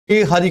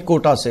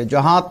श्रीहरिकोटा से,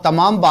 जहां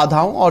तमाम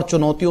बाधाओं और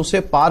चुनौतियों से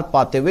पार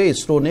पाते हुए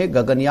इसरो ने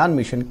गगनयान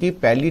मिशन की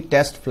पहली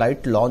टेस्ट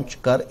फ्लाइट लॉन्च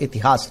कर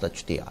इतिहास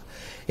रच दिया।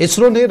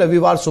 इसरो ने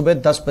रविवार सुबह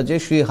 10 बजे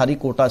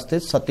श्रीहरिकोटा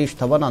स्थित सतीश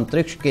धवन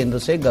अंतरिक्ष केंद्र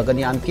से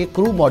गगनयान के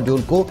क्रू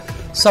मॉड्यूल को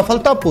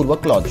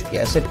सफलतापूर्वक लॉन्च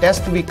किया। इसे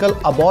टेस्ट व्हीकल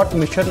अबॉर्ट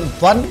मिशन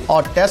 1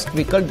 और टेस्ट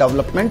व्हीकल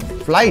डेवलपमेंट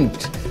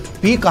फ्लाइट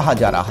भी कहा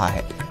जा रहा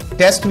है।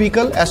 टेस्ट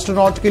व्हीकल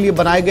एस्ट्रोनॉट के लिए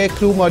बनाए गए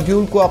क्रू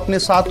मॉड्यूल को अपने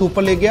साथ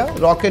ऊपर ले गया।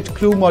 रॉकेट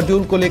क्रू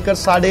मॉड्यूल को लेकर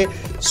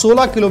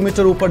 16.5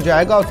 किलोमीटर ऊपर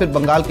जाएगा और फिर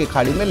बंगाल की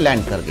खाड़ी में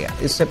लैंड कर गया।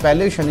 इससे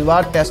पहले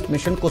शनिवार टेस्ट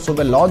मिशन को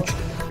सुबह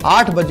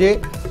 8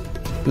 बजे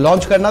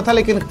लॉन्च करना था,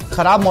 लेकिन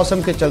खराब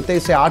मौसम के चलते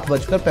इसे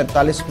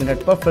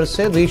 8:45 पर फिर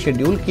से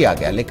रीशेड्यूल किया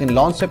गया। लेकिन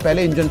लॉन्च से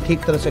पहले इंजन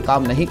ठीक तरह से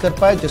काम नहीं कर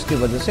पाए, जिसकी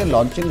वजह से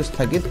लॉन्चिंग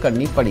स्थगित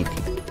करनी पड़ी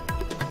थी।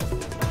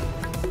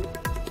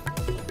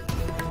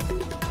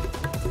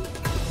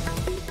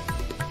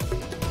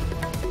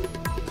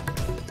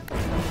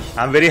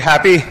 I'm very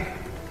happy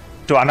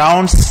to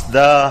announce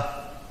the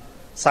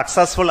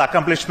successful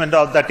accomplishment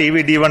of the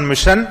TVD1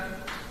 mission.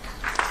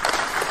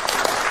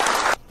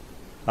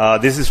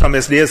 This is from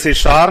SDSC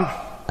Shar.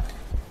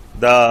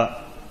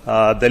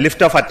 The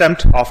lift-off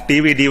attempt of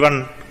TVD1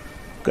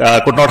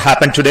 could not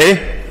happen today.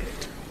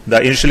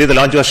 Initially the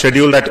launch was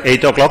scheduled at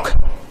 8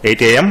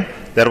 a.m.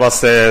 There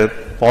was a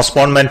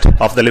postponement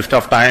of the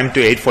lift-off time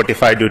to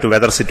 8:45 due to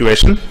weather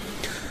situation.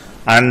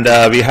 And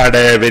we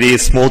had a very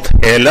smooth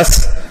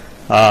ALS.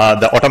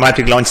 The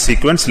automatic launch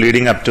sequence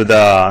leading up to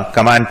the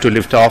command to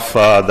lift off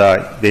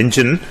the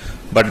engine,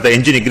 but the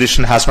engine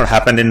ignition has not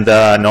happened in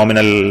the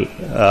nominal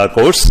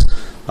course.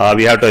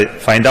 We have to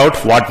find out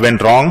what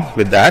went wrong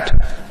with that.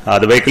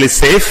 The vehicle is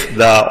safe.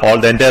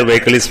 The entire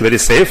vehicle is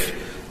very safe.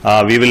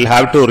 We will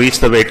have to reach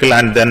the vehicle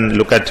and then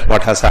look at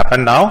what has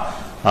happened now.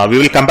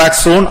 We will come back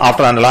soon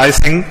after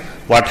analyzing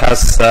what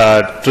has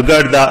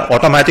triggered the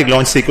automatic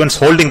launch sequence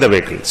holding the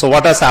vehicle. So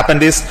what has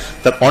happened is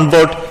that on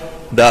board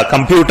the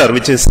computer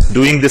which is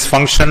doing this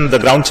function, the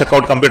ground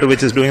checkout computer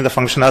which is doing the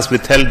function, has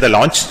withheld the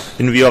launch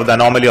in view of the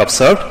anomaly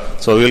observed.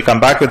 So we will come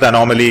back with the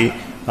anomaly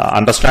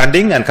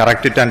understanding and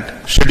correct it and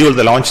schedule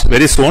the launch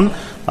very soon.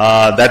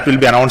 That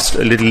will be announced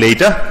a little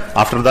later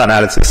after the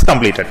analysis is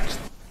completed.